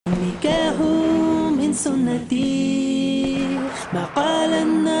نكاح من سنتي ما قال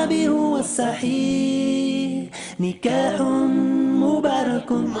النبي هو الصحيح نكاح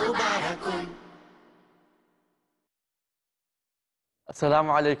مبارك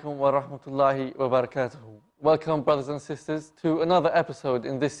Assalamu alaikum wa rahmatullahi wa barakatuhu. Welcome, brothers and sisters, to another episode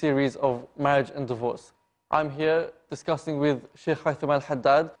in this series of marriage and divorce. I'm here discussing with Sheikh Haitham Al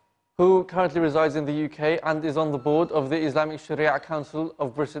Haddad, who currently resides in the UK and is on the board of the Islamic Sharia Council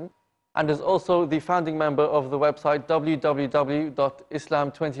of Britain, and is also the founding member of the website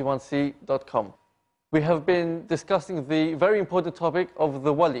www.islam21c.com. We have been discussing the very important topic of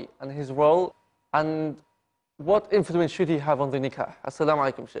the wali and his role and what influence should he have on the nikah? Assalamu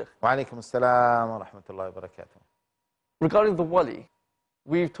alaikum, Shaykh. Wa alaikum assalam wa rahmatullahi wa barakatuh. Regarding the wali,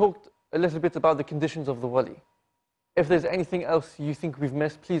 we've talked a little bit about the conditions of the wali. If there's anything else you think we've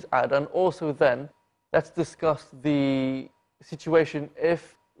missed, please add. And also then, let's discuss the situation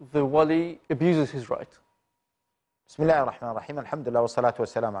if the wali abuses his right. Bismillah ar-Rahman ar-Rahim. Alhamdulillah wa salatu wa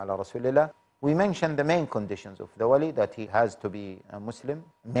salam ala Rasulillah. We mentioned the main conditions of the wali, that he has to be a Muslim,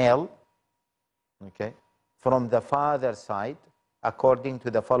 male, okay, from the father's side, according to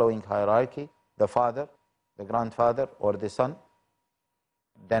the following hierarchy: the father, the grandfather, or the son,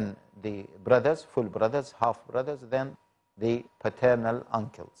 then the brothers, full brothers, half brothers, then the paternal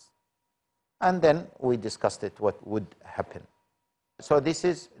uncles. And then we discussed it, what would happen. So this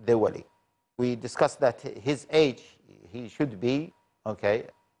is the wali. We discussed that his age, he should be, okay,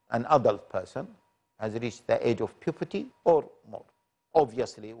 an adult person, has reached the age of puberty or more.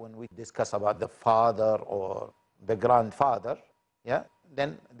 Obviously, when we discuss about the father or the grandfather, yeah,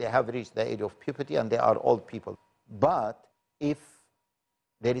 then they have reached the age of puberty and they are old people. But if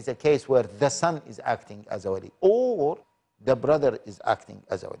there is a case where the son is acting as a wali or the brother is acting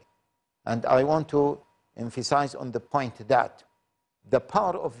as a wali, and I want to emphasize on the point that the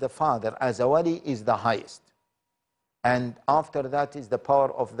power of the father as a wali is the highest, and after that is the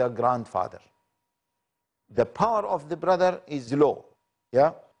power of the grandfather. The power of the brother is low.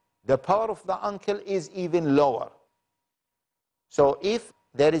 Yeah, the power of the uncle is even lower. So if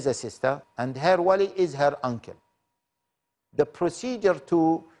there is a sister and her wali is her uncle, the procedure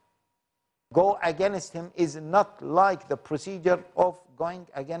to go against him is not like the procedure of going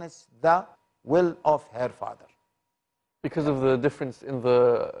against the will of her father. Because of the difference in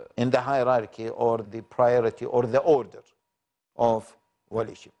the hierarchy or the priority or the order of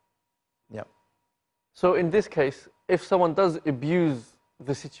waliship. Yeah. So in this case, if someone does abuse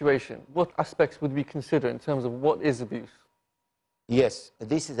the situation, what aspects would we consider in terms of what is abuse? Yes,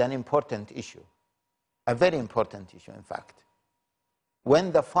 this is an important issue, a very important issue, in fact.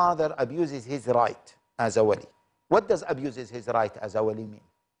 When the father abuses his right as a wali, what does abuses his right as a wali mean?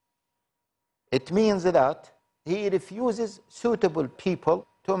 It means that he refuses suitable people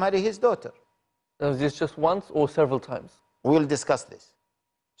to marry his daughter. Is this just once or several times? We'll discuss this.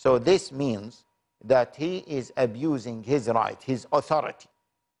 So this means that he is abusing his right, his authority.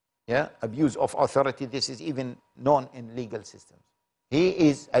 Yeah, abuse of authority, this is even known in legal systems. He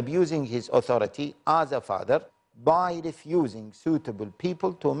is abusing his authority as a father by refusing suitable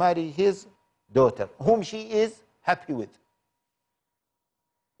people to marry his daughter, whom she is happy with.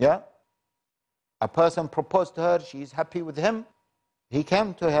 Yeah? A person proposed to her, she is happy with him. He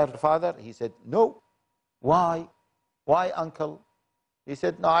came to her father, he said, no. Why? Why, uncle? He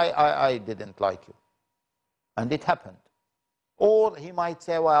said, no, I didn't like you. And it happened. Or he might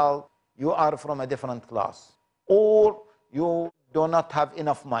say, well, you are from a different class. Or you do not have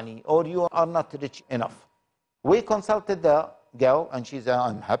enough money. Or you are not rich enough. We consulted the girl and she said,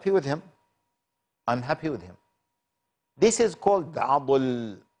 I'm happy with him. I'm happy with him. This is called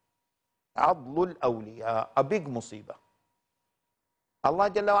Adl al-Awliya, a big musibah. Allah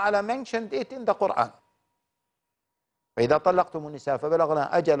Jalla wa Ala mentioned it in the Quran. فإذا طلقتم النساء فبلغن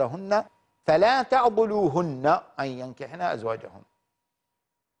أجلهن فلا تعضلوهن أن ينكحن أزواجهن.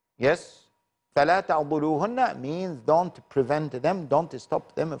 Yes, فلا تعضلوهن means don't prevent them, don't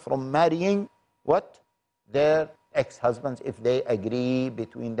stop them from marrying what? Their ex-husbands if they agree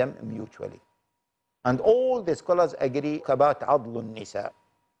between them mutually. And all the scholars agree about عضل النساء.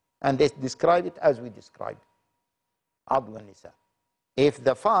 And they describe it as we described. عضل النساء. If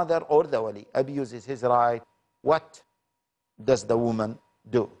the father or the wali abuses his right, what does the woman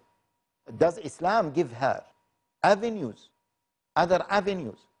do? Does Islam give her avenues, other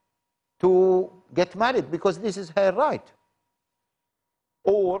avenues to get married because this is her right?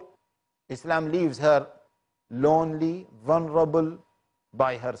 Or Islam leaves her lonely, vulnerable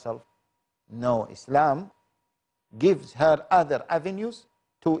by herself? No, Islam gives her other avenues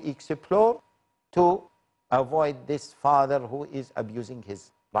to explore, to avoid this father who is abusing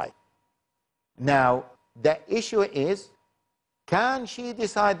his Right. Now, the issue is, can she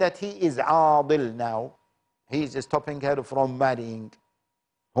decide that he is adil now? He is stopping her from marrying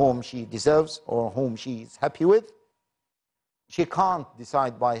whom she deserves or whom she is happy with. She can't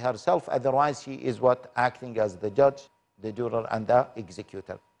decide by herself, otherwise she is what? Acting as the judge, the juror, and the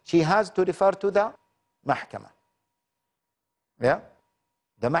executor. She has to refer to the mahkama. Yeah?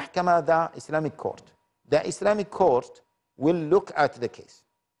 The mahkama, the Islamic court. The Islamic court will look at the case.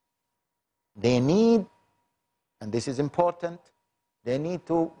 They need, and this is important, they need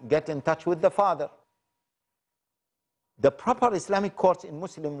to get in touch with the father. The proper Islamic courts in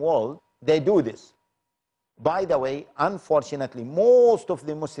Muslim world, they do this. By the way, unfortunately, most of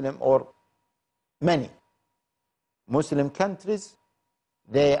the Muslim, or many Muslim countries,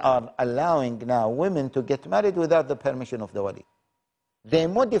 they are allowing now women to get married without the permission of the wali. They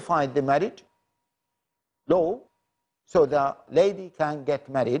modified the marriage law so the lady can get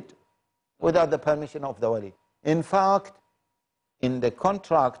married without the permission of the wali. In fact, in the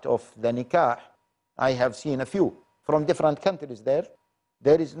contract of the nikah, I have seen a few from different countries there.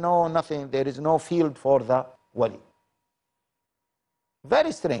 There is no field for the wali.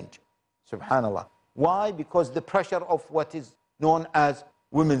 Very strange, subhanallah. Why? Because the pressure of what is known as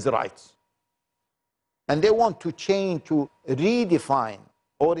women's rights. And they want to change, to redefine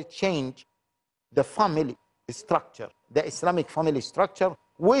or change the family structure, the Islamic family structure,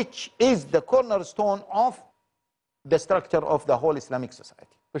 which is the cornerstone of the structure of the whole Islamic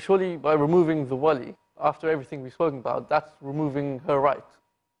society. But surely by removing the wali, after everything we've spoken about, that's removing her right.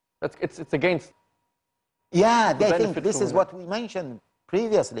 It's against. Yeah, they think this is what we mentioned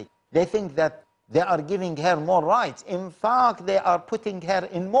previously. They think that they are giving her more rights. In fact, they are putting her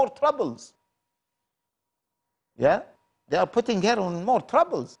in more troubles. Yeah? They are putting her in more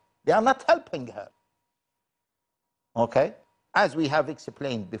troubles. They are not helping her. Okay? As we have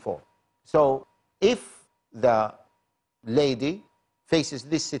explained before. So, if the lady faces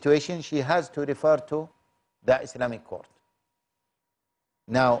this situation, she has to refer to the Islamic court.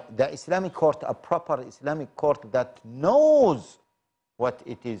 Now, the Islamic court, a proper Islamic court that knows what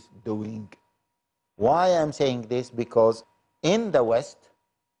it is doing. Why I'm saying this? Because in the West,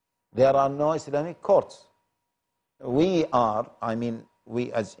 there are no Islamic courts. We are,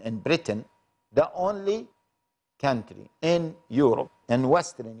 we as in Britain, the only country in Europe, in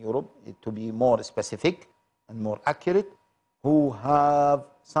Western Europe, to be more specific and more accurate, who have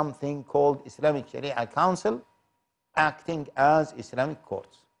something called Islamic Sharia Council acting as Islamic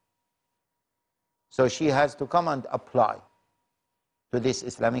courts. So she has to come and apply to this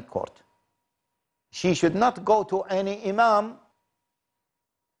Islamic court. She should not go to any imam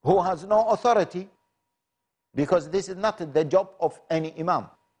who has no authority, because this is not the job of any imam.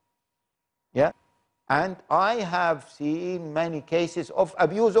 Yeah? And I have seen many cases of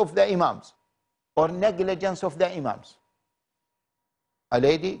abuse of the imams or negligence of the imams. A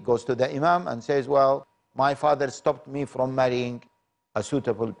lady goes to the imam and says, well, my father stopped me from marrying a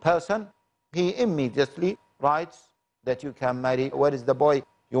suitable person. He immediately writes that you can marry. Where is the boy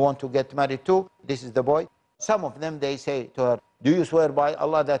you want to get married to? This is the boy. Some of them, they say to her, do you swear by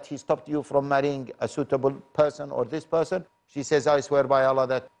Allah that he stopped you from marrying a suitable person or this person? She says, I swear by Allah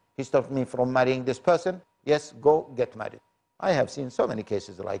that he stopped me from marrying this person. Yes, go get married. I have seen so many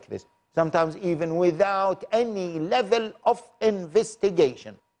cases like this. Sometimes even without any level of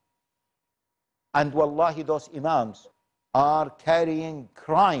investigation. And wallahi, those imams are carrying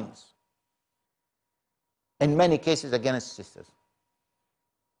crimes, in many cases against sisters.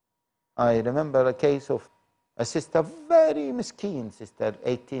 I remember a case of a sister, very miskeen sister,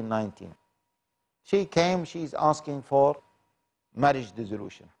 18, 19. She came, she's asking for marriage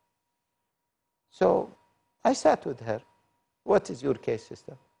dissolution. So I sat with her. What is your case,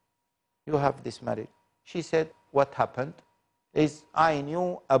 sister? You have this marriage. She said, what happened is I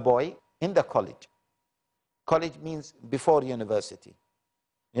knew a boy in the college. College means before university.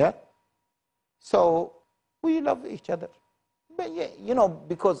 Yeah? So we love each other. But yeah, you know,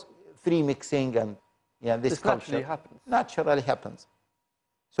 because free mixing and this culture naturally happens.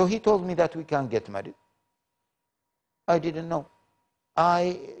 So he told me that we can get married. I didn't know.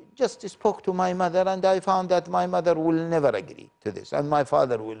 I just spoke to my mother and I found that my mother will never agree to this and my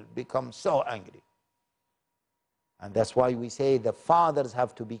father will become so angry. And that's why we say the fathers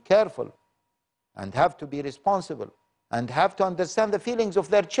have to be careful and have to be responsible and have to understand the feelings of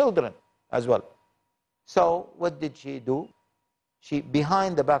their children as well. So what did she do? She,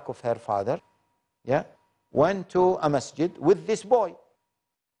 behind the back of her father, went to a masjid with this boy.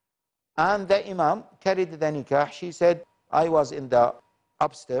 And the imam carried the nikah. She said, I was in the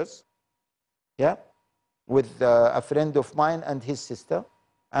upstairs, with a friend of mine and his sister.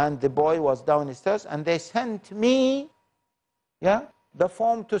 and the boy was downstairs, and they sent me, yeah, the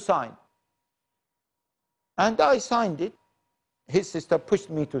form to sign. And I signed it. His sister pushed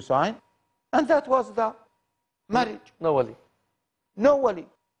me to sign, and that was the marriage. No wali. No wali.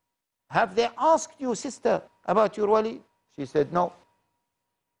 Have they asked you, sister, about your wali? She said, no.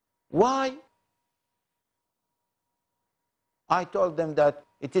 Why? I told them that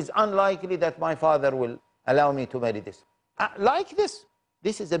it is unlikely that my father will allow me to marry this. Like this.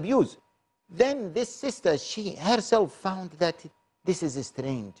 This is abuse. Then this sister, she herself found that this is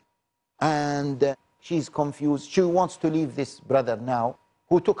strange. And she's confused. She wants to leave this brother now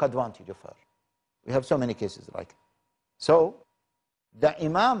who took advantage of her. We have so many cases like that. So the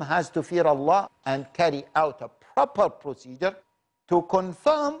imam has to fear Allah and carry out a proper procedure to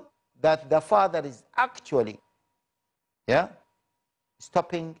confirm that the father is actually, yeah,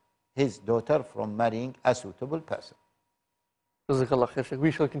 stopping his daughter from marrying a suitable person. Jazakallah khair, Shaykh.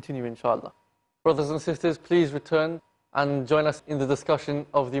 We shall continue, inshallah. Brothers and sisters, please return and join us in the discussion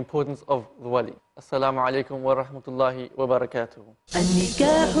of the importance of the wali. Assalamu alaikum wa rahmatullahi wa barakatuh.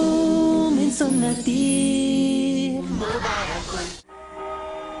 النكاح من سنتي.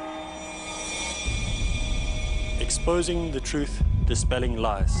 Exposing the truth, dispelling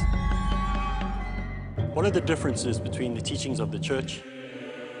lies. What are the differences between the teachings of the church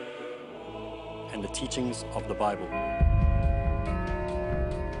and the teachings of the Bible?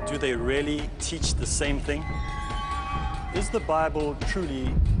 Do they really teach the same thing? Is the Bible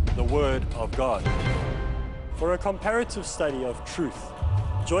truly the Word of God? For a comparative study of truth,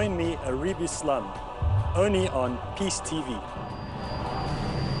 join me, Arib Islam, only on Peace TV.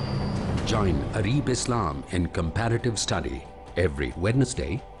 Join Arib Islam in comparative study every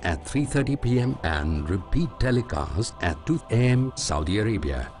Wednesday at 3:30 p.m. and repeat telecast at 2 a.m. Saudi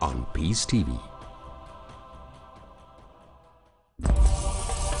Arabia on Peace TV.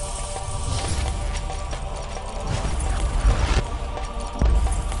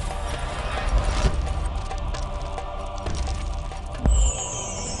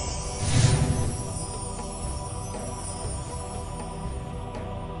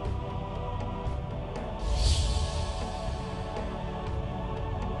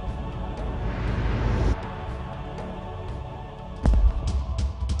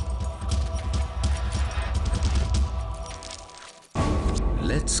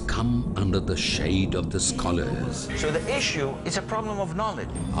 Let's come under the shade of the scholars. So the issue is a problem of knowledge.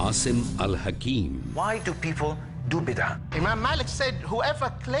 Asim Al Hakim. Why do people do bid'ah? Imam Malik said,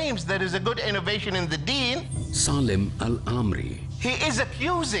 whoever claims there is a good innovation in the deen, Salim Al Amri. he is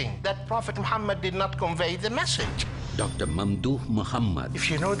accusing that Prophet Muhammad did not convey the message. Dr. Mamdouh Muhammad. If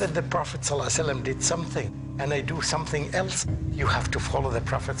you know that the Prophet ﷺ did something and I do something else, you have to follow the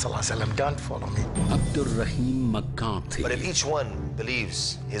Prophet ﷺ. Don't follow me. Abdul Rahim McCarthy. But if each one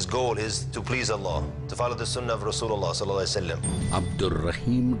believes his goal is to please Allah, to follow the sunnah of Rasulullah sallallahu alaihi wasallam. Abdul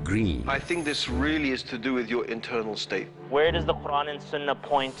Rahim Green. I think this really is to do with your internal state. Where does the Quran and Sunnah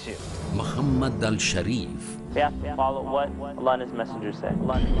point to? Muhammad Al Sharif. We have to follow what Allah and His Messenger said.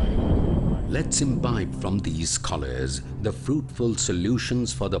 Let's imbibe from these scholars the fruitful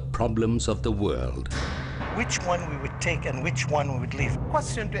solutions for the problems of the world. Which one we would take and which one we would leave?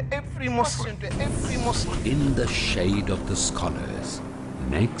 Question to every Muslim. In the shade of the scholars.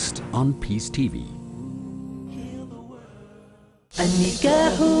 Next on Peace TV.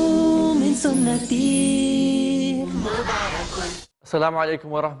 النكاح من سنتي. Assalamu alaikum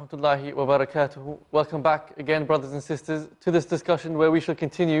wa rahmatullahi wa barakatuh. Welcome back again, brothers and sisters, to this discussion where we shall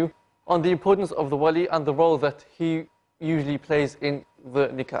continue on the importance of the wali and the role that he usually plays in the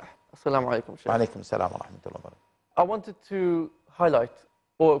nikah. Assalamu alaikum, Shaykh. Alaikum salam wa rahmatullahi wa barakatuh. I wanted to highlight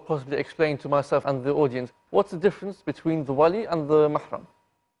or possibly explain to myself and the audience what's the difference between the wali and the mahram.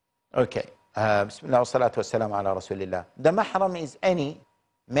 Okay. Bismillah wa salatu wa salam ala rasulillah. The mahram is any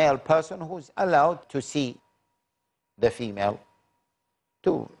male person who is allowed to see the female,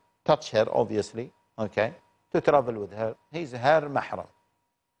 to touch her, obviously, okay, to travel with her. He's her mahram.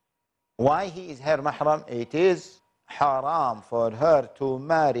 Why he is her mahram? It is haram for her to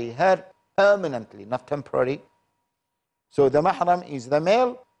marry her permanently, not temporary. So the mahram is the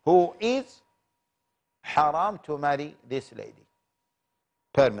male who is haram to marry this lady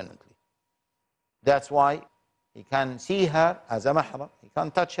permanently. That's why he can see her as a mahram, he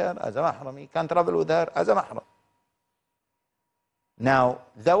can touch her as a mahram, he can travel with her as a mahram. Now,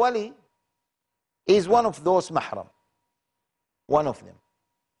 the wali is one of those mahram, one of them.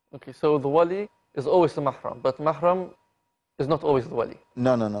 Okay, so the wali is always the mahram, but mahram is not always the wali.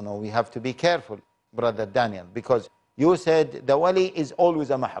 No. We have to be careful, Brother Daniel, because you said the wali is always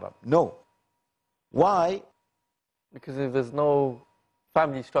a mahram. No. Why? Because if there's no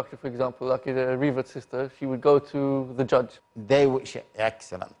family structure, for example, like a revert sister, she would go to the judge.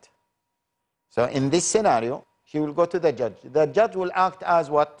 Excellent. So in this scenario, she will go to the judge. The judge will act as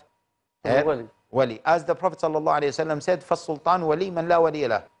what? Wali. Wali. As the Prophet ﷺ said, فَالسُّلْطَانُ وَلِي مَنْ لَا وَلِيَ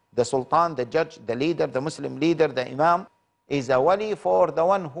لَهُ. The sultan, the judge, the leader, the Muslim leader, the imam is a wali for the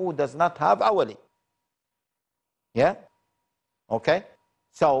one who does not have a wali. Yeah? Okay?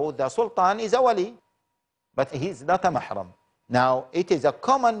 So the sultan is a wali, but he is not a mahram. Now, it is a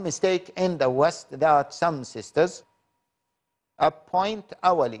common mistake in the West that some sisters appoint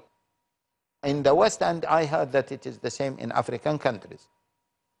a wali. In the West, and I heard that it is the same in African countries,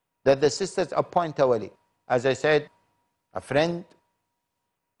 that the sisters appoint a wali. As I said, a friend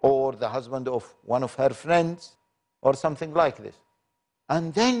or the husband of one of her friends or something like this.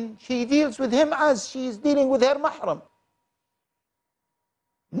 And then she deals with him as she is dealing with her mahram.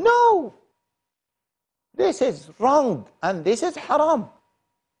 No! This is wrong and this is haram.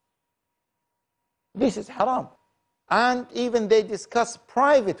 This is haram. And even they discuss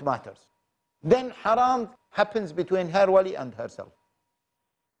private matters. Then haram happens between her wali and herself.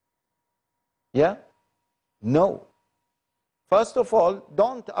 Yeah? No. First of all,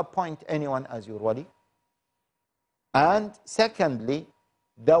 don't appoint anyone as your wali. And secondly,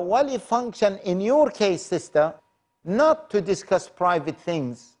 the wali function in your case, sister, not to discuss private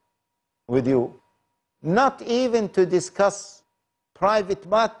things with you, not even to discuss private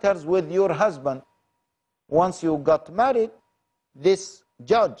matters with your husband. Once you got married, this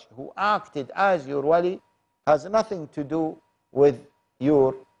judge who acted as your wali has nothing to do with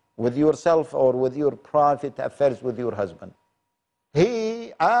yourself or with your private affairs with your husband.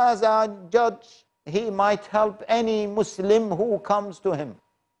 He, as a judge, he might help any Muslim who comes to him,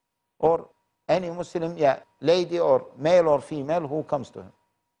 or any Muslim, lady or male or female who comes to him.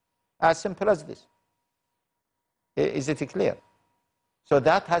 As simple as this. Is it clear? So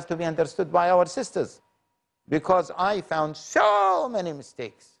that has to be understood by our sisters, because I found so many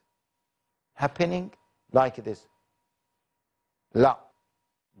mistakes happening like this. La.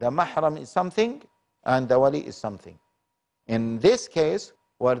 The mahram is something and the wali is something. In this case,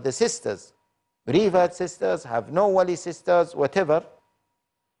 where the sisters, revert sisters, have no wali sisters, whatever,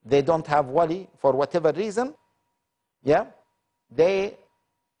 they don't have wali for whatever reason, they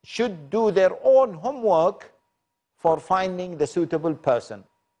should do their own homework for finding the suitable person.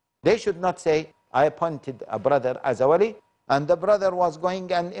 They should not say, I appointed a brother as a wali, and the brother was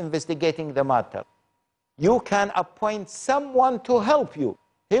going and investigating the matter. You can appoint someone to help you.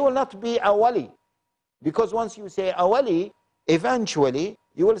 He will not be a wali. Because once you say a wali, eventually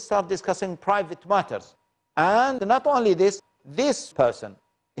you will start discussing private matters. And not only this, this person,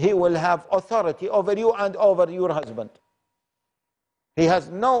 he will have authority over you and over your husband. He has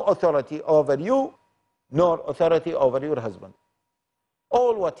no authority over you, nor authority over your husband.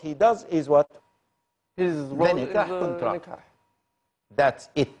 All what he does is what? His role in the nikah. That's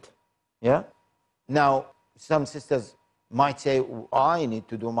it. Yeah? Now, some sisters might say, I need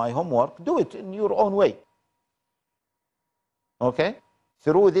to do my homework. Do it in your own way. Okay?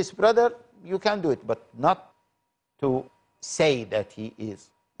 Through this brother, you can do it, but not to say that he is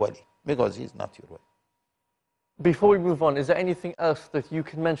wali, because he's not your wali. Before we move on, is there anything else that you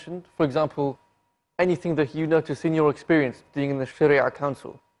can mention? For example, anything that you notice in your experience being in the Sharia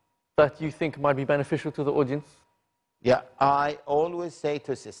Council that you think might be beneficial to the audience? Yeah, I always say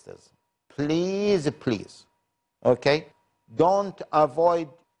to sisters, please, please, okay, don't avoid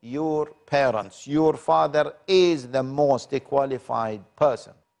your parents. Your father is the most qualified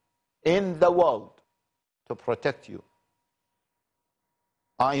person in the world to protect you.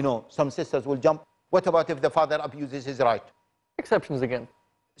 I know some sisters will jump. What about if the father abuses his right? Exceptions again.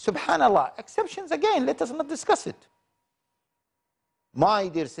 Subhanallah, exceptions again. Let us not discuss it. My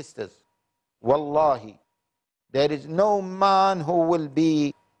dear sisters, wallahi, there is no man who will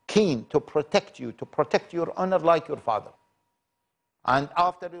be keen to protect you, to protect your honor like your father. And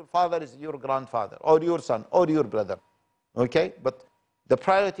after your father is your grandfather, or your son, or your brother. Okay? But the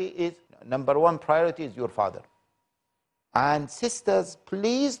priority is, number one priority is your father. And sisters,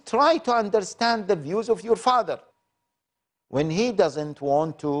 please try to understand the views of your father. When he doesn't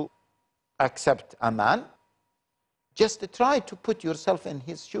want to accept a man, just try to put yourself in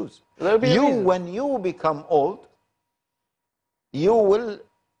his shoes. When you become old, you will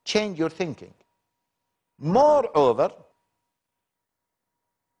change your thinking. Moreover,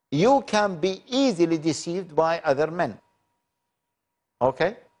 you can be easily deceived by other men.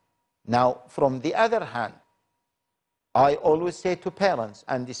 Okay? Now, from the other hand, I always say to parents,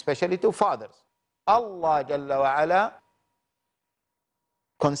 and especially to fathers, Allah Jalla wa Ala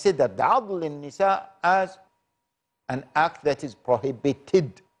considered adl al-nisa as an act that is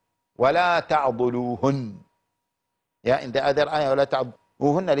prohibited. وَلَا تَعْضُلُوهُنْ. Yeah, in the other ayah, وَلَا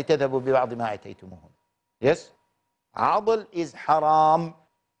تَعْضُلُوهُنَّ لِتَذْهَبُوا بِبَعْضِ مَا أَتَيْتُمُوهُنْ. Yes? Adl is haram.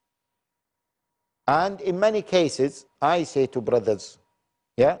 And in many cases, I say to brothers,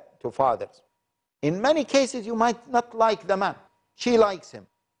 yeah, to fathers, in many cases you might not like the man. She likes him.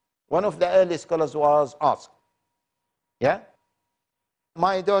 One of the early scholars was asked, yeah,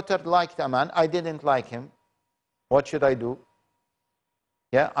 my daughter liked a man, I didn't like him. What should I do?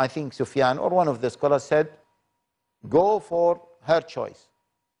 Yeah, I think Sufyan or one of the scholars said, go for her choice.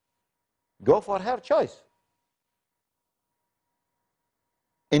 Go for her choice.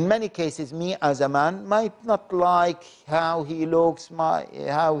 In many cases, me as a man might not like how he looks,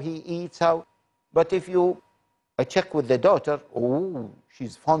 how he eats, but if you check with the daughter, oh,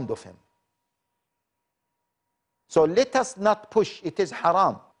 she's fond of him. So let us not push. It is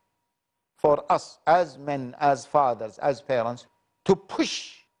haram for us as men, as fathers, as parents, to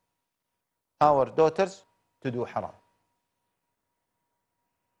push our daughters to do haram.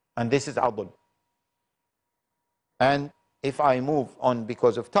 And this is adl. And if I move on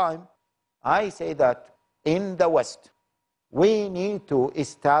because of time, I say that in the West, we need to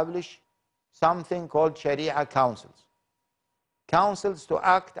establish something called Sharia councils. Councils to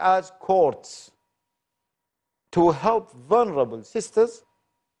act as courts to help vulnerable sisters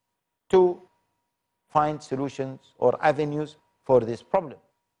to find solutions or avenues for this problem,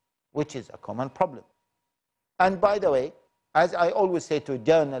 which is a common problem. And by the way, as I always say to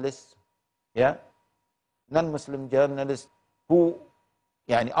journalists, yeah, non-Muslim journalists who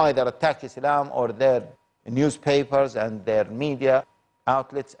either attack Islam or their newspapers and their media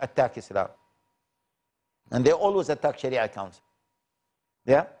outlets attack Islam. And they always attack Sharia council.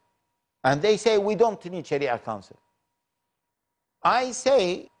 Yeah? And they say, we don't need Sharia council. I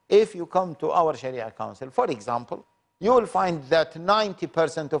say, if you come to our Sharia council, for example, you will find that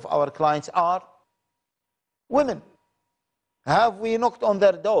 90% of our clients are women. Have we knocked on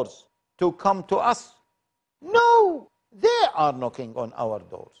their doors to come to us? No, they are knocking on our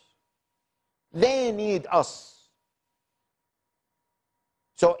doors. They need us.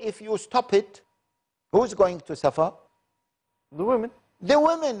 So if you stop it, who's going to suffer? The women. The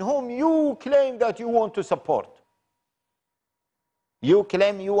women whom you claim that you want to support. You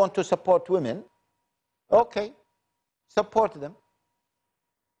claim you want to support women. Okay, support them.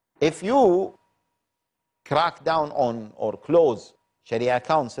 If you crack down on or close Sharia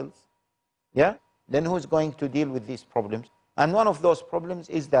councils, yeah, then who's going to deal with these problems? And one of those problems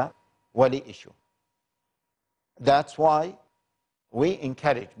is the wali issue. That's why we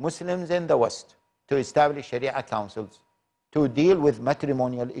encourage Muslims in the West to establish Sharia councils to deal with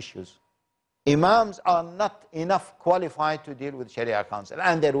matrimonial issues. Imams are not enough qualified to deal with Sharia council,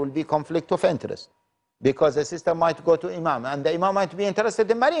 and there will be conflict of interest because the sister might go to Imam and the Imam might be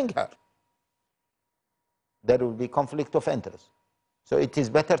interested in marrying her. There will be conflict of interest. So it is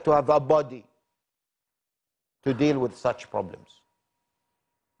better to have a body to deal with such problems.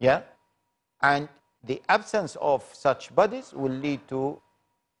 Yeah? And the absence of such bodies will lead to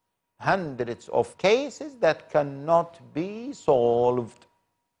hundreds of cases that cannot be solved.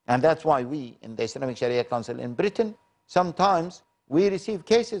 And that's why we, in the Islamic Sharia Council in Britain, sometimes we receive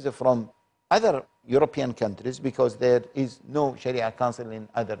cases from other European countries because there is no Sharia Council in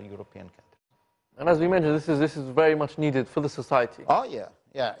other European countries. And as we mentioned, this is very much needed for the society. Oh,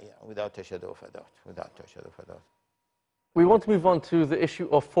 yeah, without a shadow of a doubt, without a shadow of a doubt. We want to move on to the issue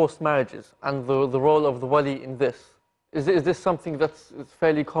of forced marriages and the role of the wali in this. Is this something that's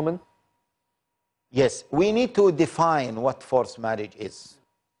fairly common? Yes, we need to define what forced marriage is.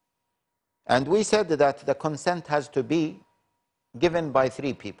 And we said that the consent has to be given by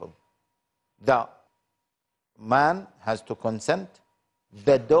three people. The man has to consent,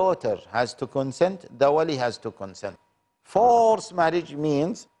 the daughter has to consent, the wali has to consent. Forced marriage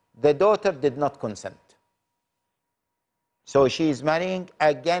means the daughter did not consent. So she is marrying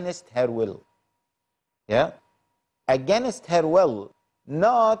against her will. Yeah? Against her will,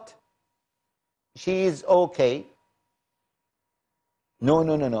 not she is okay.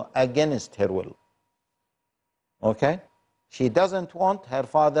 No, against her will. Okay? She doesn't want, her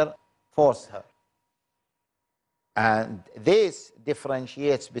father force her. And this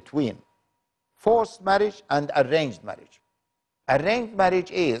differentiates between forced marriage and arranged marriage. Arranged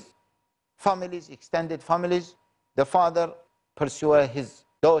marriage is families, extended families. The father pursues his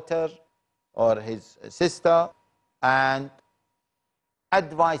daughter or his sister and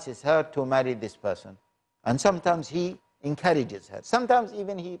advises her to marry this person. And sometimes he encourages her. Sometimes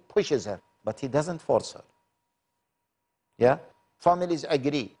even he pushes her, but he doesn't force her. Yeah? Families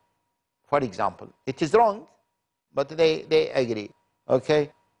agree. For example, it is wrong, but they agree.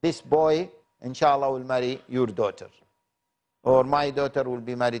 Okay, this boy, inshallah, will marry your daughter, or my daughter will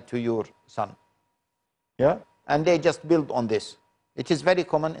be married to your son. Yeah, and they just build on this. It is very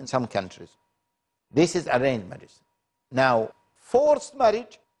common in some countries. This is arranged marriage. Now, forced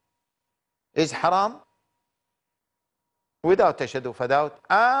marriage is haram without a shadow of a doubt,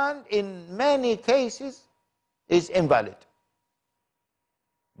 and in many cases is invalid.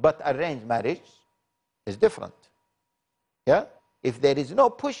 But arranged marriage is different. Yeah, if there is no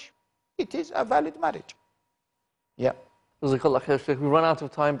push, it is a valid marriage. Yeah. Jazakallah khair, Sheikh. We run out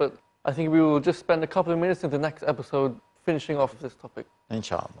of time, but I think we will just spend a couple of minutes in the next episode finishing off this topic.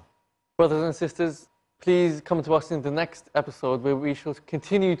 Inshallah. Brothers and sisters, please come to us in the next episode where we shall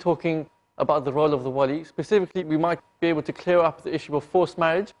continue talking about the role of the wali. Specifically, we might be able to clear up the issue of forced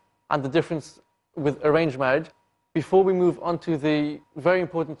marriage and the difference with arranged marriage before we move on to the very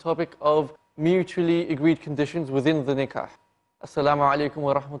important topic of mutually agreed conditions within the nikah. Assalamu alaikum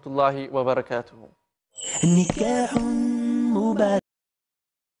wa rahmatullahi wa barakatuhu. النكاح